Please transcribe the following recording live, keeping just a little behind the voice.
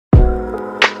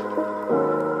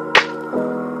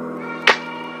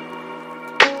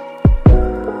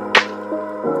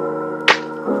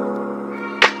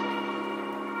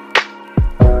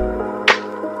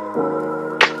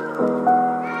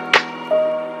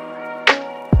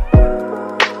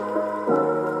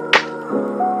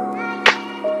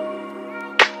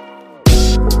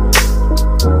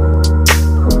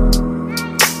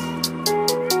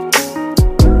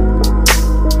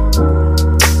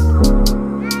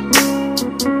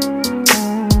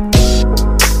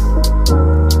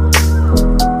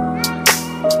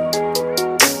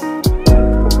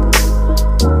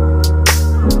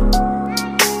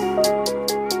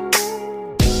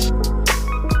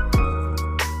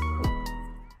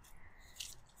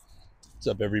What's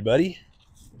up, everybody?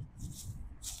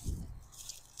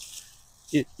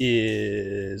 It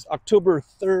is October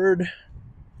 3rd. It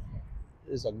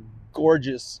is a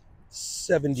gorgeous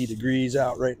 70 degrees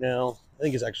out right now. I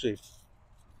think it's actually,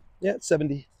 yeah, it's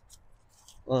 70.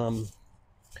 Too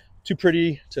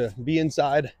pretty to be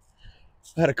inside.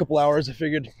 I had a couple hours. I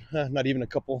figured, not even a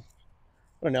couple,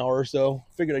 an hour or so.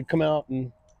 Figured I'd come out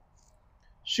and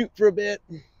shoot for a bit.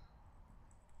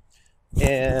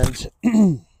 And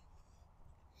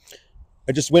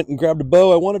I just went and grabbed a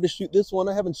bow. I wanted to shoot this one.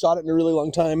 I haven't shot it in a really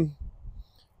long time.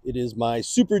 It is my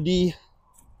Super D.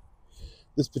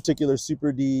 This particular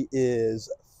Super D is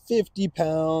 50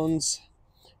 pounds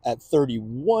at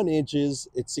 31 inches.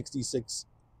 It's 66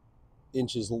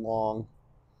 inches long.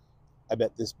 I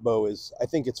bet this bow is, I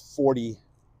think it's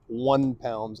 41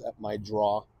 pounds at my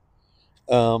draw.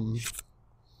 I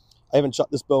haven't shot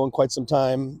this bow in quite some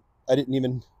time. I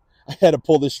had to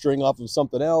pull this string off of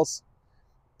something else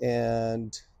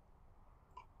and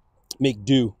make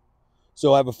do.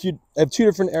 So I have two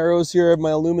different arrows here. I have my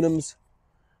aluminums.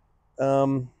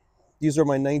 These are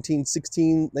my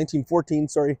 1914,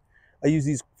 sorry. I use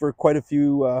these for quite a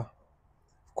few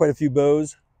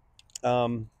bows.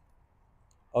 I'll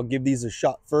give these a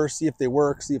shot first, see if they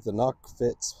work, see if the nock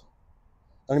fits.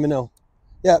 I don't even know.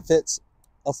 Yeah, it fits.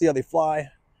 I'll see how they fly.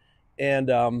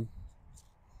 And I'm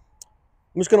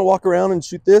just gonna walk around and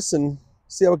shoot this and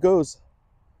see how it goes.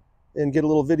 And get a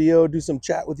little video, do some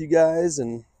chat with you guys,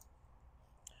 and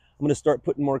I'm gonna start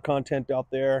putting more content out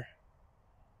there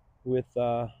with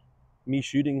me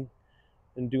shooting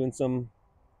and doing some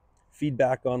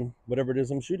feedback on whatever it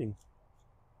is I'm shooting.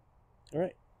 All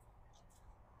right.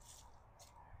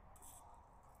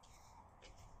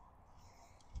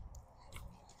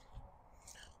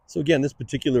 So again, this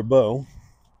particular bow,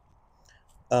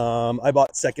 I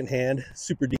bought secondhand,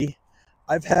 Super D.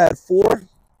 I've had 4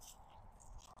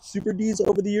 Super Ds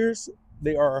over the years.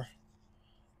 They are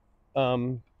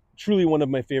truly one of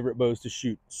my favorite bows to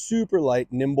shoot. Super light,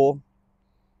 nimble.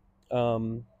 I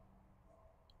mean,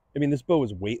 this bow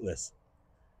is weightless.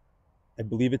 I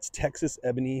believe it's Texas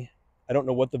ebony. I don't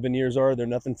know what the veneers are. They're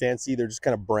nothing fancy. They're just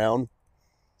kind of brown.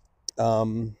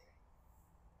 But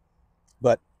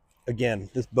again,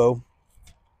 this bow,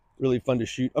 really fun to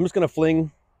shoot. I'm just going to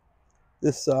fling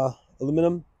this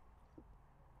aluminum.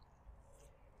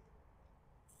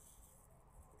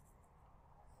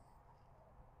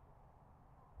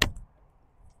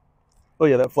 Oh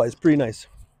yeah, that flies pretty nice.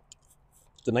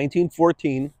 It's a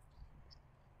 1914,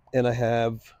 and I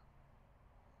have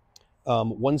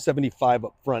 175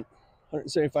 up front,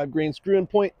 175 grain screw-in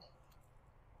point.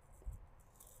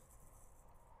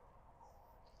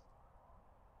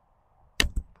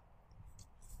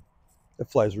 That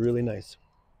flies really nice.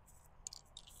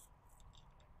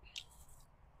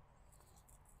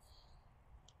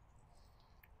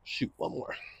 Shoot one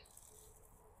more.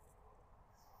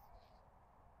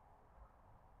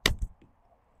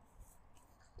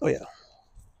 Oh yeah.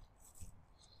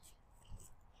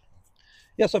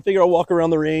 Yeah, so I figure I'll walk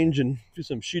around the range and do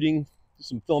some shooting, do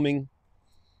some filming,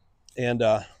 and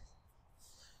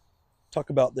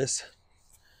talk about this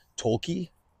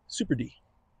Toelke Super D.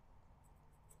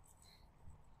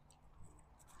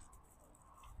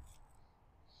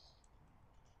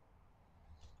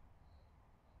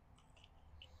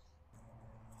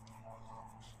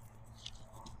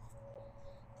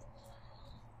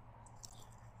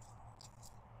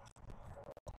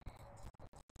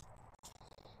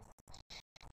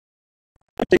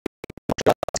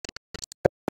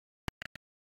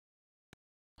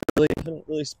 I don't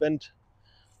really spend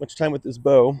much time with this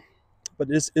bow, but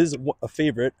this is a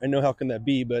favorite. I know how can that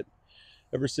be, but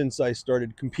ever since I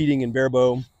started competing in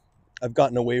barebow, I've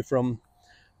gotten away from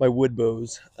my wood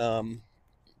bows.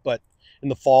 But in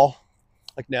the fall,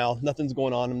 like now, nothing's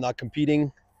going on. I'm not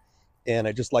competing, and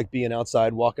I just like being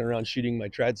outside, walking around, shooting my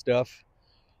trad stuff.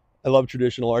 I love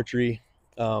traditional archery.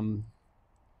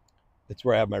 It's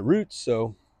where I have my roots,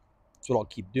 so that's what I'll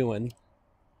keep doing.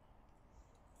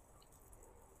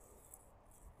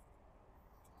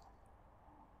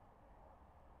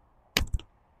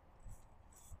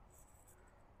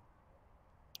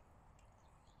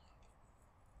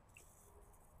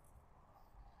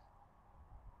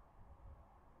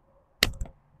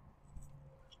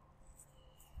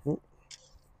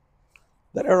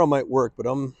 That arrow might work, but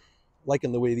I'm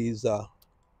liking the way these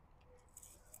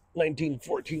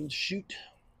 1914s shoot.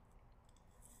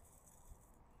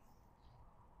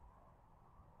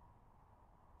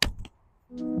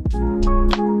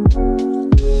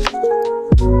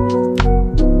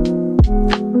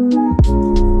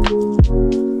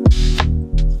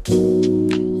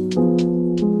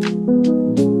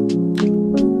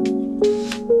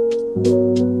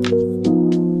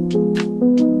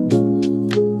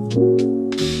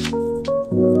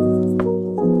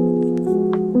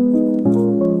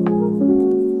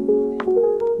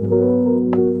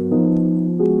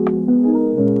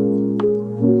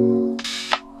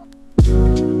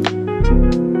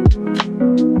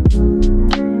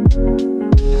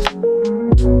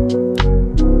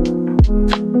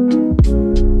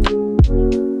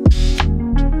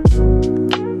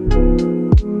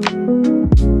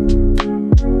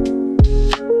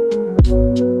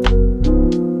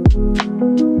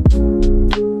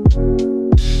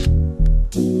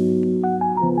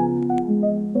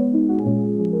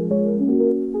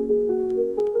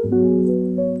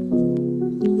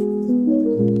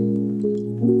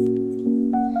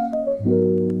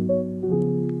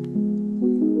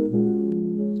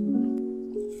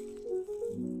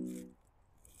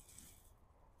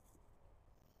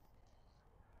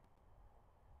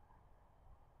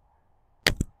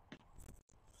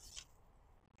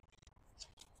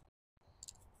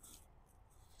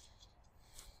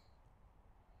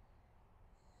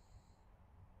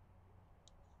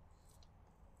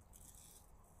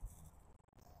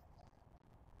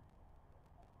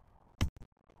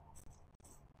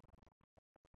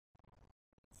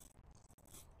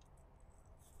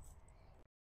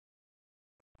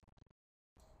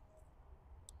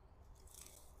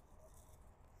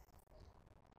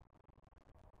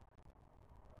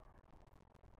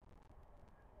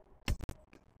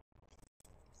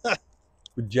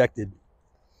 Rejected.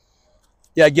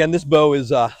 Yeah, again, this bow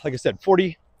is, like I said,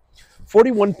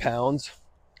 41 pounds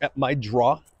at my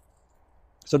draw.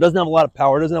 So it doesn't have a lot of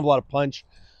power, it doesn't have a lot of punch.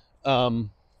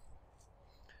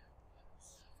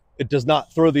 It does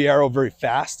not throw the arrow very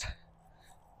fast.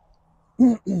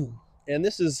 And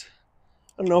this is,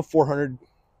 I don't know, 400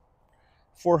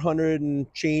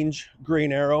 and change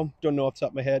grain arrow. Don't know off the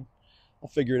top of my head. I'll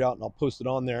figure it out and I'll post it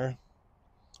on there.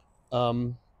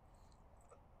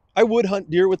 I would hunt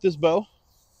deer with this bow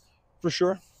for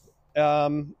sure.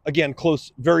 Again,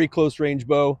 very close range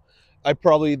bow. I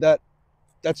probably,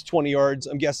 that's 20 yards,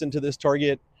 I'm guessing, to this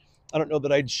target. I don't know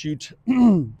that I'd shoot, I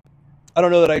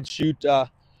don't know that I'd shoot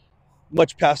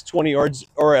much past 20 yards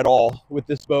or at all with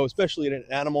this bow, especially in an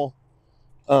animal.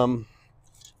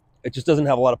 It just doesn't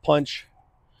have a lot of punch.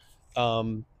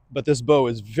 But this bow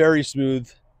is very smooth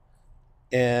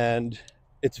and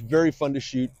it's very fun to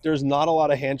shoot. There's not a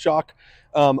lot of hand shock.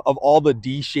 Of all the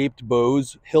D-shaped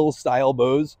bows, hill style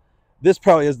bows, this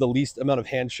probably has the least amount of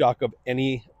hand shock of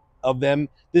any of them.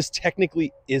 This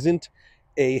technically isn't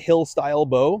a hill style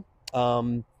bow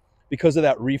because of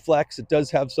that reflex. It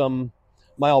does have some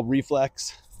mild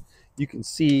reflex. You can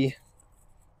see,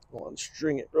 I'll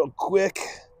string it real quick,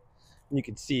 and you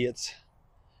can see it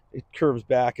curves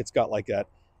back. It's got like that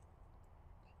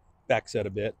back set a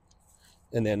bit,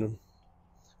 and then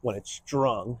when it's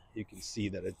strung, you can see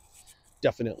that it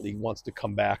definitely wants to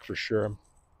come back for sure.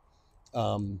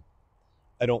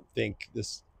 I don't think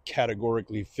this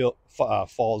categorically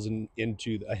falls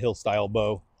into a hill style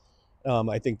bow.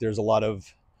 I think there's a lot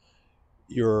of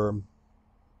your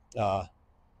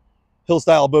hill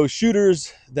style bow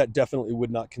shooters that definitely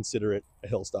would not consider it a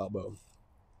hill style bow.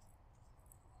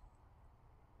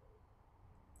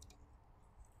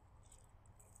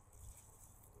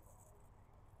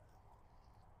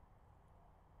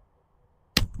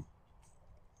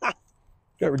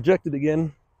 Got rejected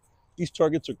again. These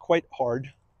targets are quite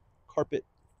hard. Carpet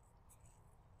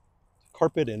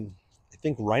and I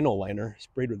think rhino liner,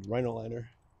 sprayed with rhino liner.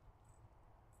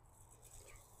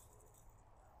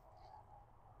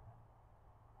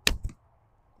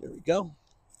 There we go.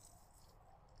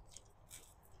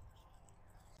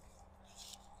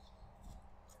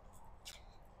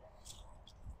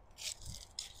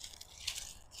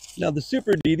 Now the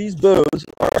Super D, these bows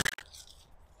are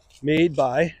made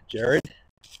by Jared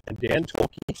and Dan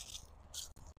Toelke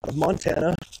of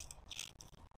Montana.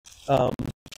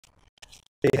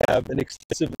 They have an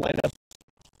extensive lineup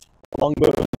of long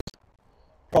bows.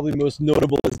 Probably most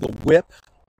notable is the Whip.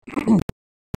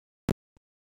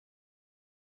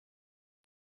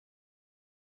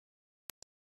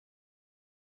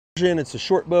 It's a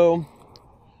short bow.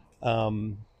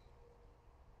 Of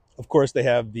course, they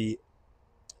have the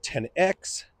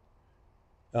 10X.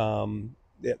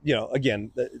 You know,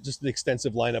 again, just an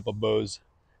extensive lineup of bows,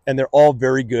 and they're all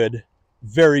very good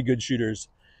shooters.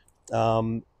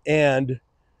 And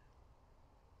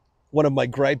one of my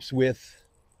gripes with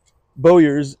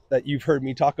bowyers that you've heard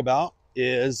me talk about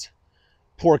is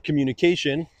poor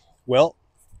communication. Well,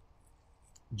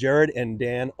 Jared and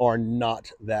Dan are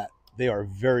not that. They are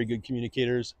very good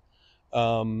communicators.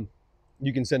 You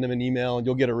can send them an email and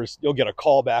you'll get a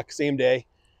call back same day.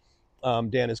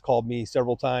 Dan has called me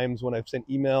several times when I've sent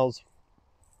emails.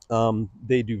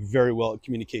 They do very well at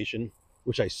communication,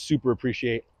 which I super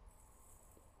appreciate.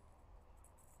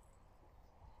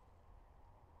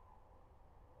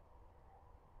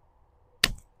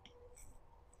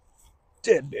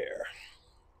 Dead bear.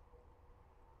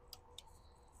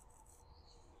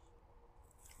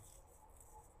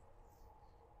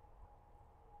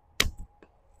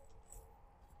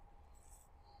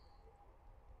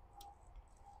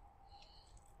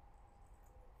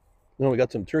 Oh, we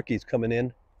got some turkeys coming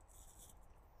in.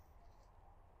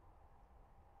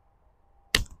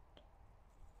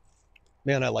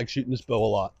 Man, I like shooting this bow a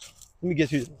lot. Let me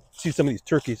get you to see some of these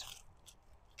turkeys.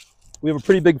 We have a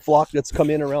pretty big flock that's come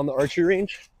in around the archery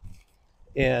range,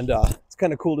 and it's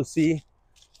kind of cool to see.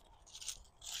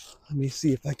 Let me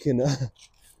see if I can,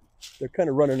 they're kind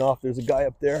of running off. There's a guy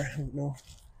up there. I don't know.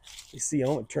 You see,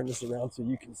 I'm going to turn this around so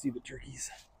you can see the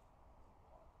turkeys.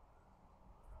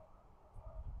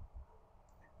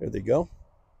 There they go.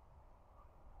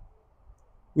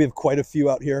 We have quite a few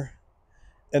out here,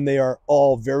 and they are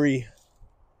all very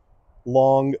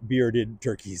long bearded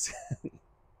turkeys.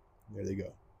 There they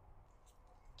go.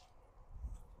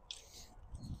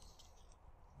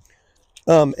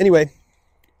 Anyway,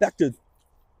 back to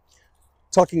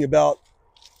talking about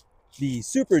the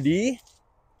Super D.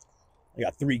 I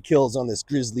got 3 kills on this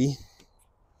grizzly.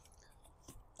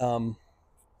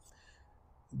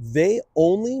 They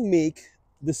only make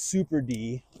the Super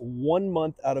D 1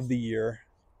 month out of the year,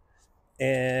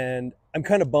 and I'm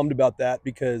kind of bummed about that,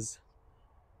 because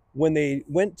when they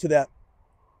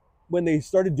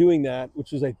started doing that,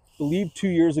 which was, I believe, 2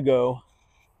 years ago,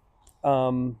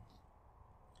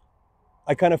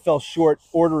 I kind of fell short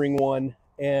ordering one,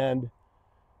 and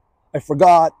I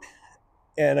forgot,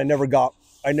 and I never got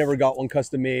one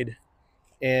custom made.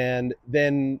 And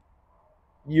then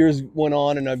years went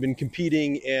on, and I've been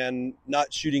competing and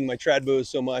not shooting my trad bows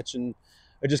so much, and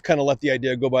I just kind of let the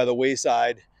idea go by the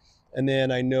wayside. And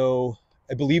then I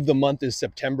believe the month is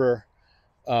September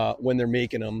when they're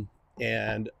making them,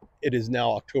 and it is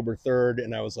now October 3rd,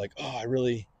 and I was like, oh, I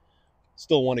really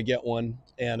still want to get one,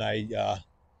 and I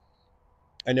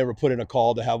never put in a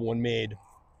call to have one made.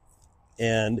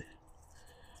 And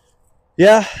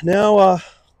yeah, now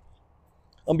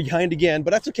I'm behind again,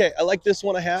 but that's okay. I like this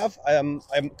one I have. I'm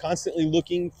constantly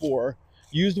looking for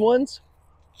used ones.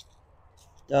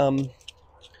 They're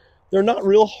not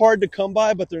real hard to come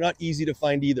by, but they're not easy to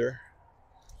find either.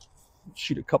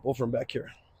 Shoot a couple from back here.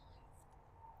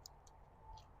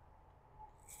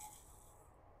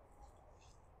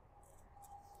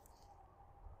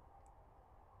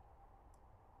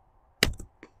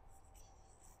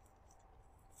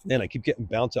 Man, I keep getting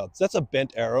bounce outs. That's a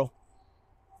bent arrow,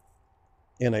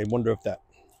 and I wonder if that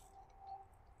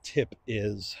tip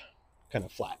is kind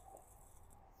of flat.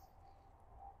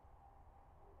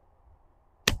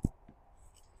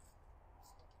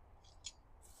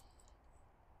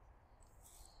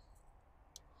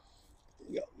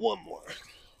 We got one more.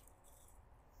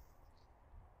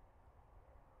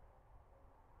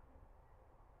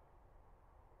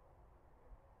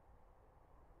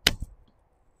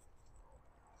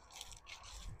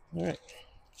 All right.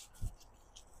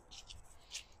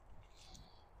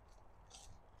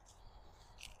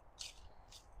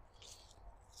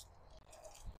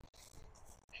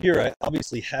 Here I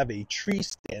obviously have a tree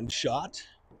stand shot.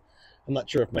 I'm not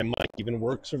sure if my mic even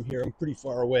works from here. I'm pretty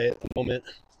far away at the moment,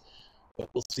 but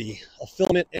we'll see. I'll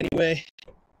film it anyway.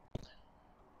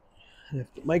 And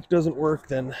if the mic doesn't work,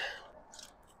 then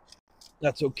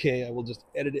that's okay. I will just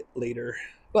edit it later.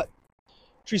 But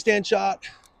tree stand shot,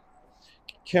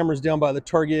 camera's down by the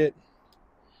target.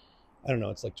 I don't know,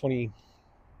 it's like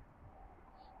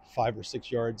 25 or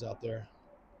 6 yards out there.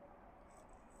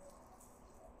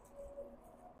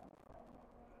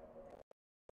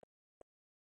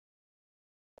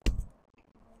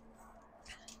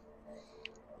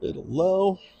 A little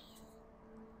low.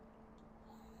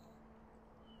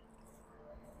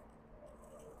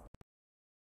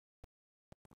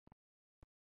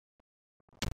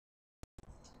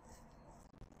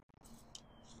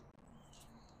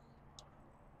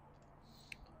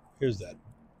 Here's that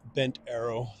bent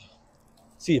arrow.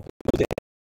 See if it goes in.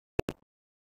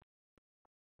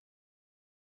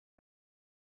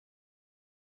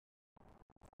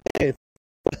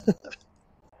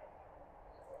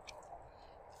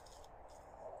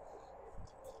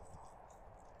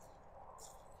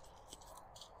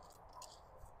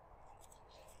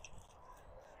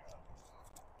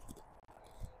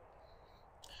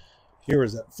 Here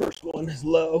is that first one, is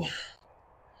low.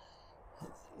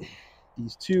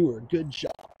 These two are good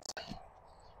shots.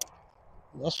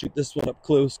 I'll shoot this one up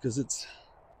close because it's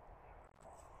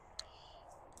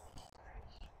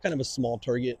kind of a small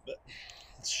target, but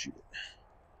let's shoot it.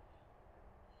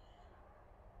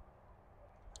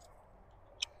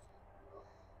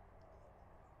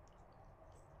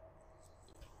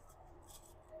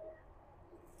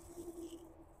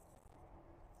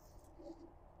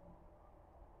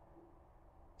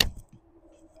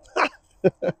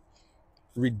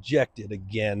 Rejected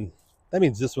again. That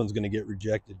means this one's going to get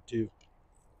rejected too.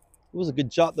 It was a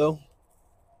good shot though.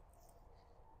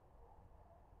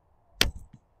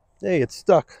 Hey, it's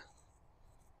stuck.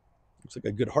 Looks like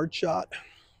a good hard shot.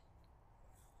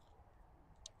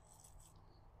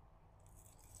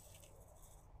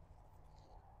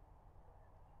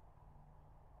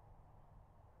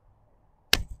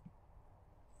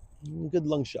 Good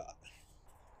lung shot.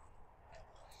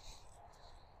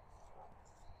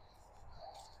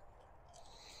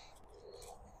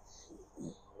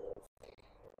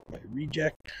 My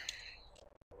reject.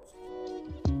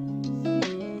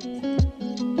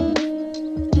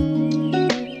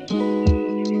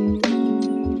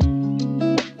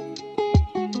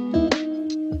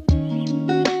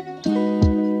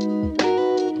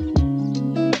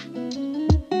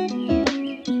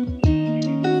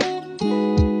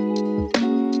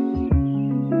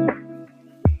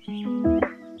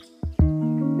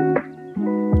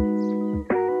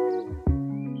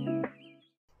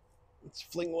 Let's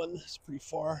fling one. It's pretty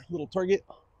far. Little target.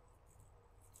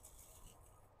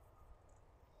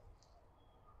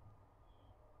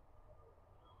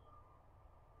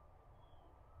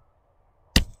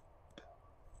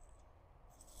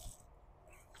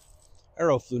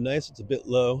 Arrow flew nice. It's a bit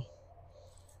low.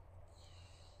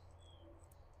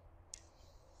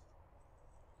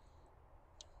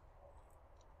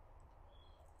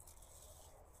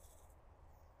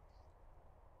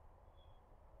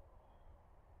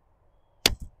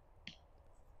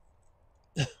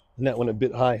 And that went a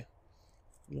bit high.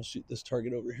 I'm going to shoot this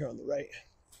target over here on the right.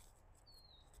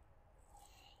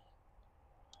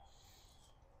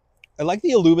 I like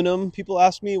the aluminum. People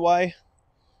ask me why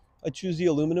I choose the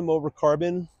aluminum over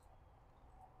carbon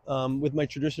with my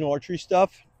traditional archery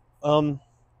stuff. I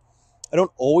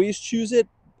don't always choose it.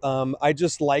 I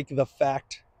just like the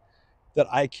fact that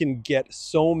I can get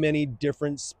so many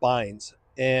different spines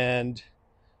and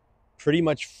pretty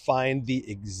much find the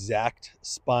exact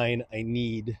spine I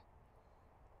need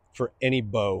for any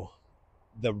bow.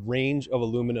 The range of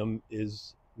aluminum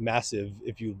is massive.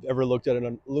 If you've ever looked at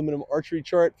an aluminum archery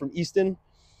chart from Easton,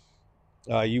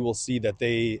 you will see that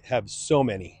they have so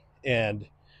many. And,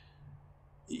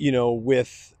 you know,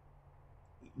 with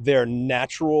their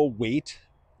natural weight,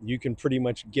 you can pretty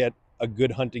much get a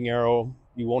good hunting arrow.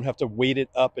 You won't have to weight it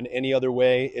up in any other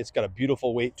way. It's got a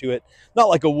beautiful weight to it. Not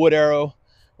like a wood arrow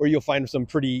where you'll find some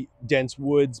pretty dense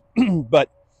woods,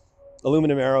 but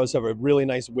aluminum arrows have a really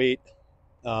nice weight,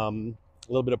 a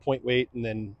little bit of point weight, and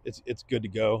then it's good to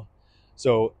go.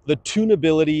 So the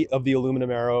tunability of the aluminum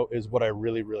arrow is what I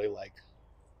really, really like.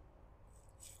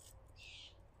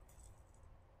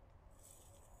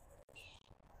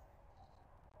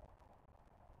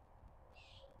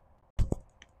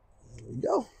 There we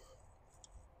go.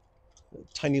 A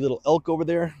tiny little elk over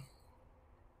there.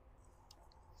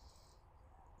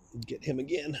 Get him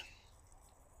again.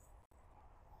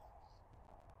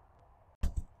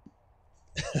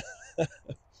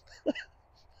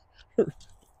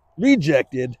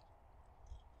 Rejected.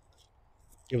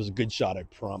 It was a good shot, I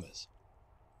promise.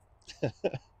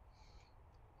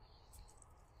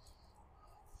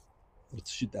 Let's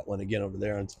shoot that one again over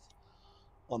there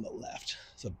on the left.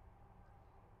 It's a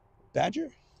badger?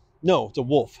 No, it's a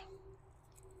wolf.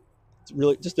 It's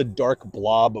really just a dark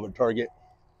blob of a target.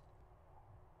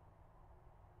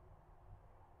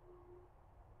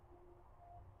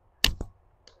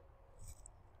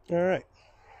 All right.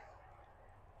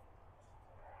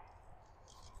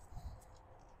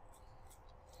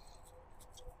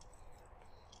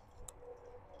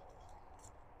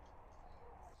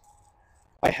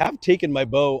 I have taken my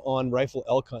bow on rifle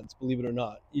elk hunts, believe it or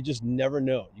not. You just never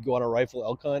know. You go on a rifle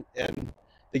elk hunt and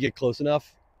they get close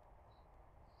enough,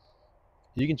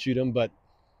 you can shoot them, but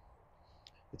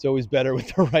it's always better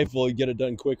with the rifle. You get it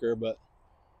done quicker, but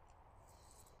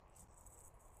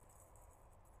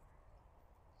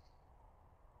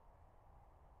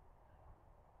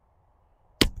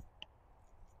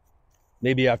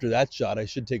maybe after that shot, I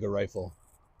should take a rifle.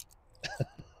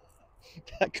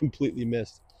 That completely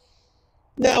missed.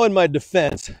 Now, in my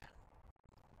defense,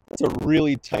 that's a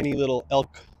really tiny little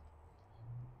elk.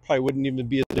 Probably wouldn't even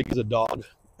be as big as a dog.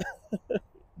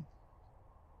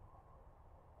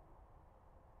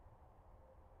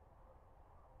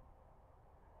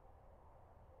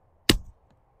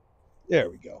 There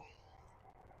we go.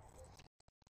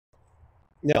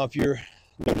 Now, if you're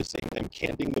noticing I'm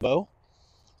canting the bow,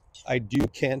 I do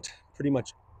cant pretty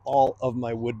much all of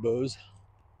my wood bows.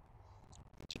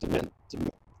 It's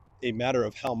a matter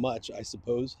of how much, I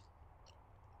suppose.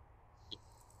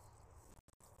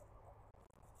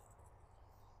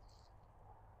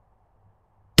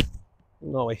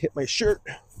 No, I hit my shirt.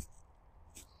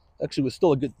 Actually, it was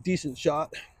still a good, decent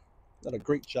shot. Not a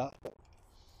great shot.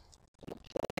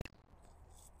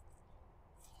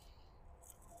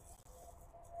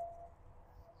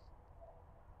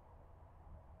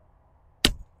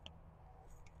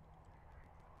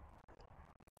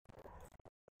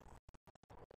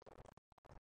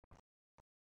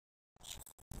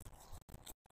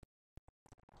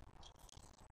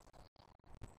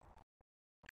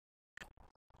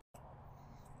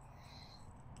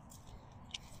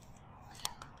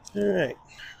 All right,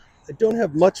 I don't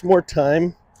have much more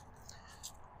time.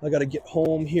 I got to get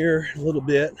home here in a little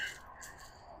bit.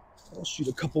 I'll shoot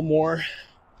a couple more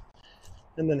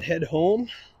and then head home.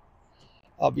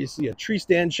 Obviously a tree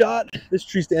stand shot. This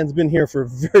tree stand's been here for a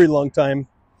very long time.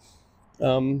 The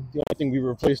only thing we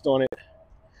replaced on it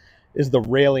is the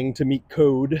railing to meet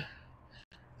code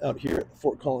out here at the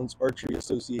Fort Collins Archery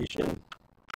Association.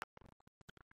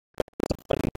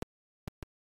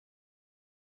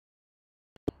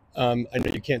 I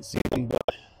know you can't see them,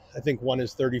 but I think one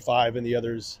is 35 and the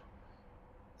other's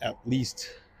at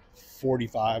least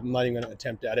 45. I'm not even going to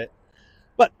attempt at it,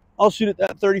 but I'll shoot at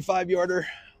that 35 yarder.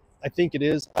 I think it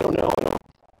is. I don't know.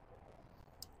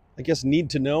 I guess need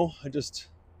to know. I'm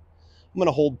going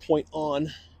to hold point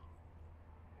on.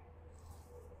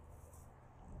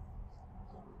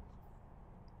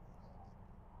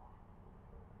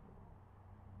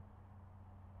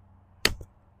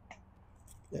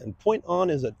 And point on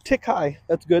is a tick high.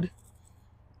 That's good.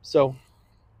 So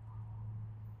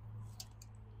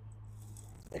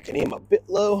I can aim a bit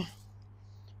low,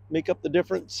 make up the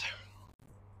difference.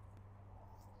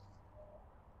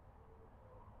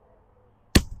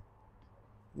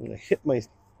 I'm going to hit my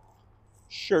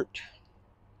shirt.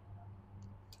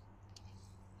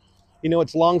 You know,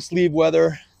 it's long sleeve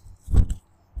weather,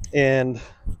 and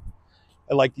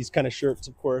I like these kind of shirts,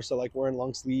 of course. I like wearing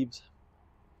long sleeves,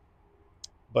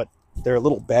 but they're a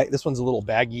little this one's a little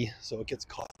baggy, so it gets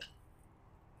caught.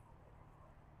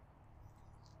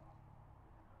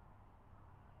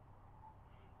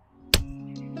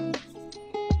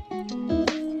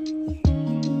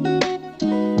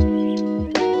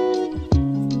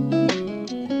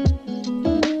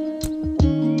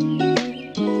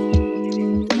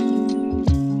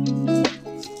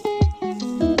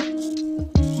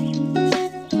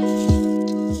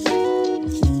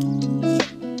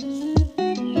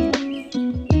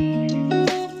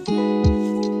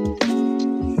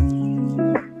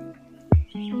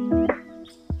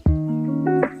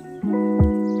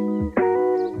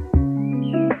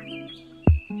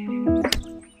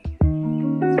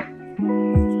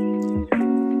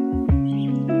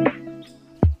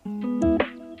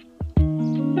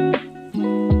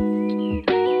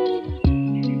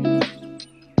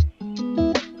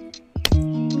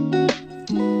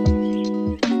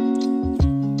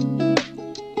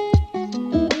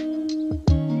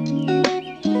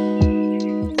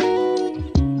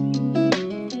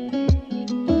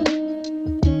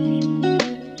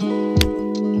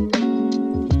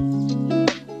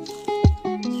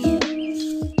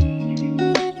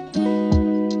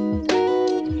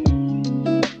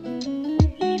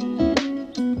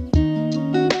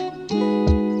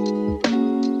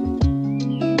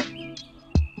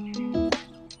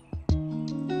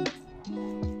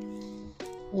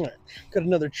 All right, got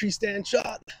another tree stand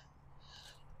shot,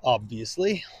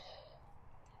 obviously.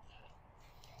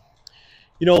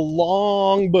 You know,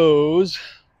 long bows,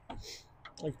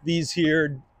 like these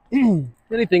here,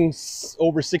 anything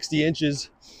over 60 inches,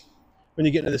 when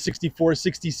you get into the 64,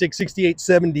 66, 68,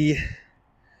 70,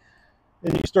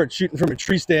 and you start shooting from a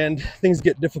tree stand, things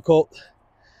get difficult.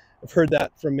 I've heard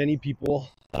that from many people,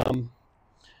 and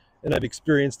I've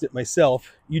experienced it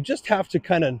myself. You just have to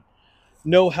kind of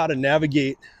know how to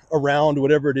navigate around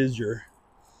whatever it is you're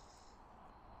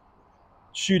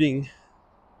shooting,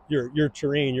 your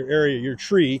terrain, your area, your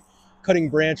tree, cutting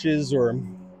branches or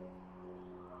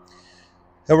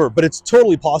however, but it's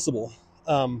totally possible,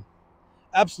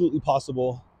 absolutely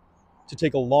possible to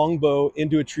take a long bow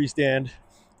into a tree stand.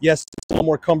 Yes, it's a little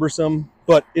more cumbersome,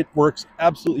 but it works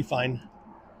absolutely fine.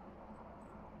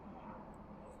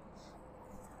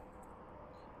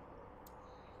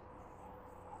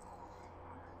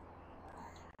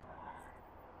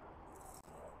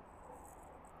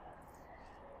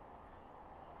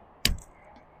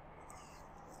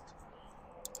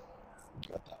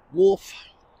 Got that wolf.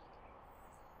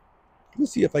 Let me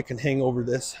see if I can hang over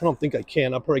this. I don't think I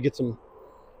can. I'll probably get some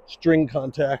string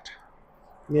contact.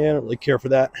 Yeah, I don't really care for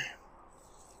that.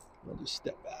 I'll just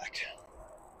step back.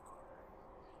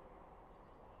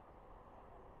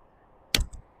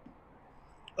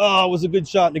 Oh, it was a good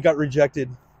shot and it got rejected.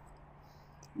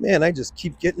 Man, I just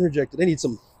keep getting rejected. I need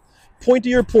some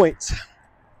pointier points.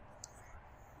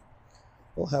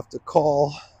 We'll have to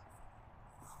call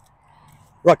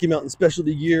Rocky Mountain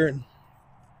Specialty Gear and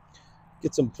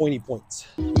get some pointy points.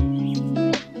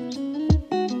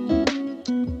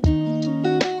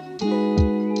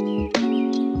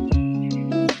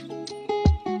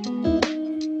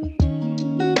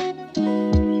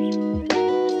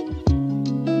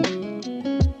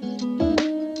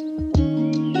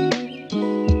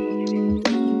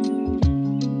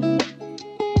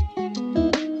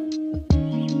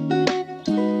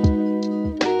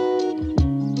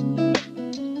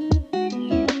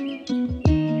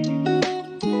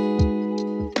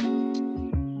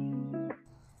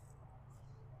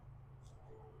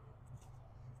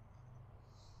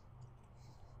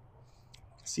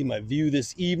 See my view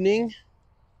this evening.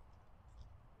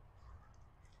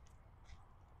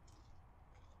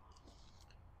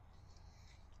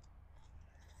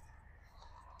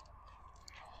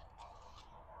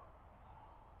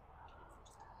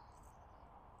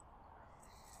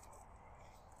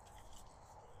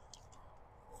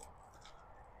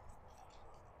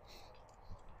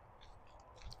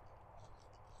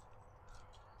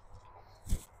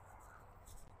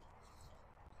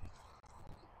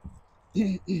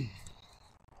 I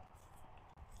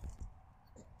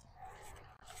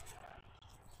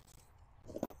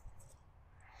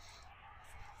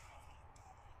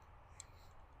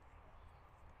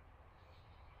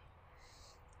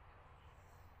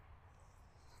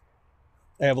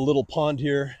have a little pond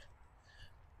here,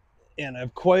 and I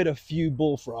have quite a few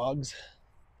bullfrogs,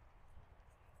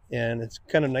 and it's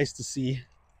kind of nice to see.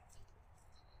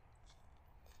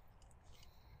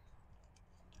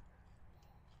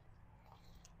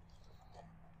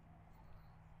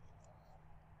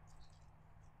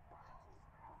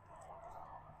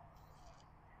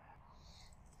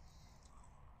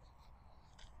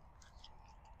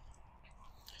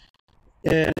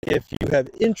 And if you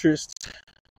have interest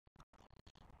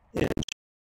in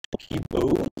Toelke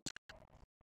bows,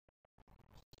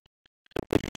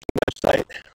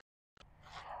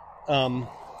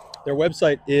 their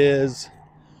website is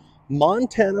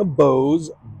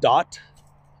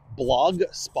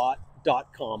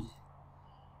montanabows.blogspot.com,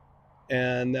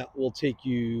 and that will take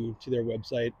you to their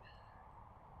website.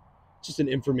 Just an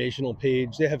informational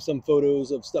page. They have some photos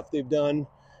of stuff they've done.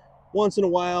 Once in a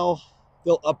while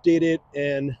they'll update it,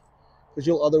 and because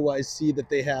you'll otherwise see that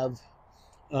they have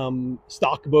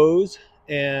stock bows,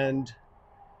 and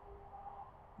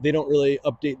they don't really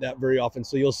update that very often.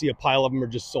 So you'll see a pile of them are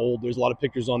just sold. There's a lot of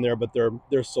pictures on there, but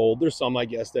they're sold. There's some, I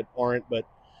guess, that aren't, but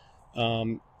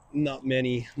not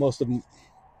many. Most of them,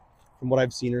 from what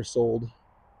I've seen, are sold.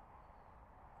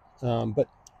 But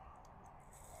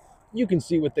you can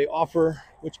see what they offer,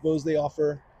 which bows they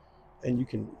offer, and you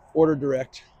can order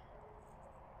direct.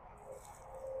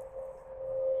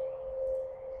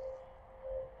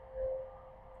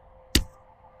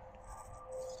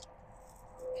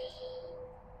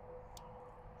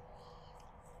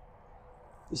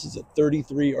 This is a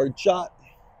 33 yard shot.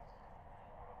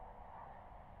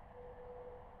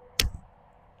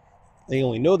 I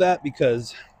only know that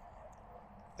because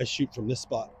I shoot from this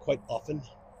spot quite often.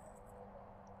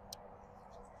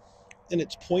 And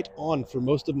it's point on for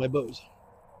most of my bows.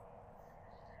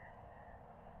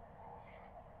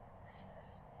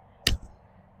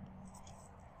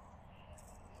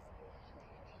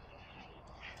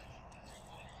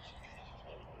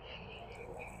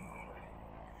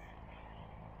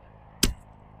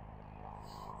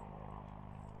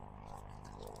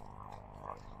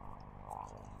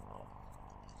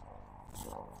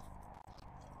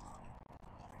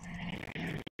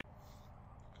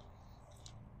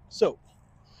 So,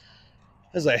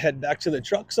 as I head back to the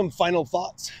truck, some final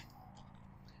thoughts.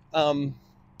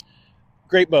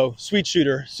 Great bow, sweet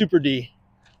shooter, Super D,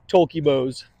 Toelke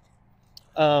bows.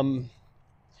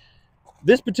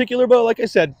 This particular bow, like I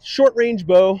said, short range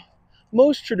bow.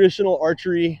 Most traditional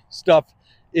archery stuff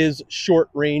is short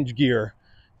range gear,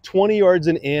 20 yards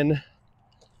and in.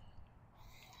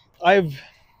 I've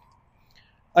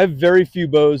very few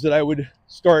bows that I would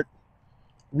start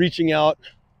reaching out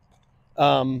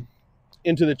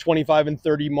into the 25 and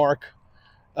 30 mark.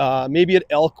 Maybe at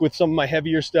elk with some of my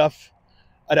heavier stuff,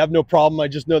 I'd have no problem. I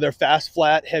just know they're fast,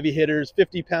 flat, heavy hitters,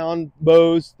 50-pound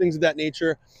bows, things of that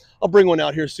nature. I'll bring one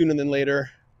out here sooner than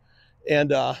later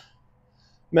and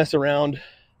mess around.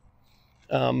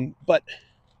 But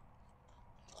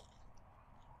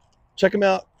check them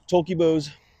out, Toelke bows,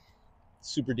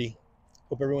 Super D.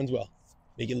 Hope everyone's well.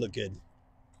 Make it look good.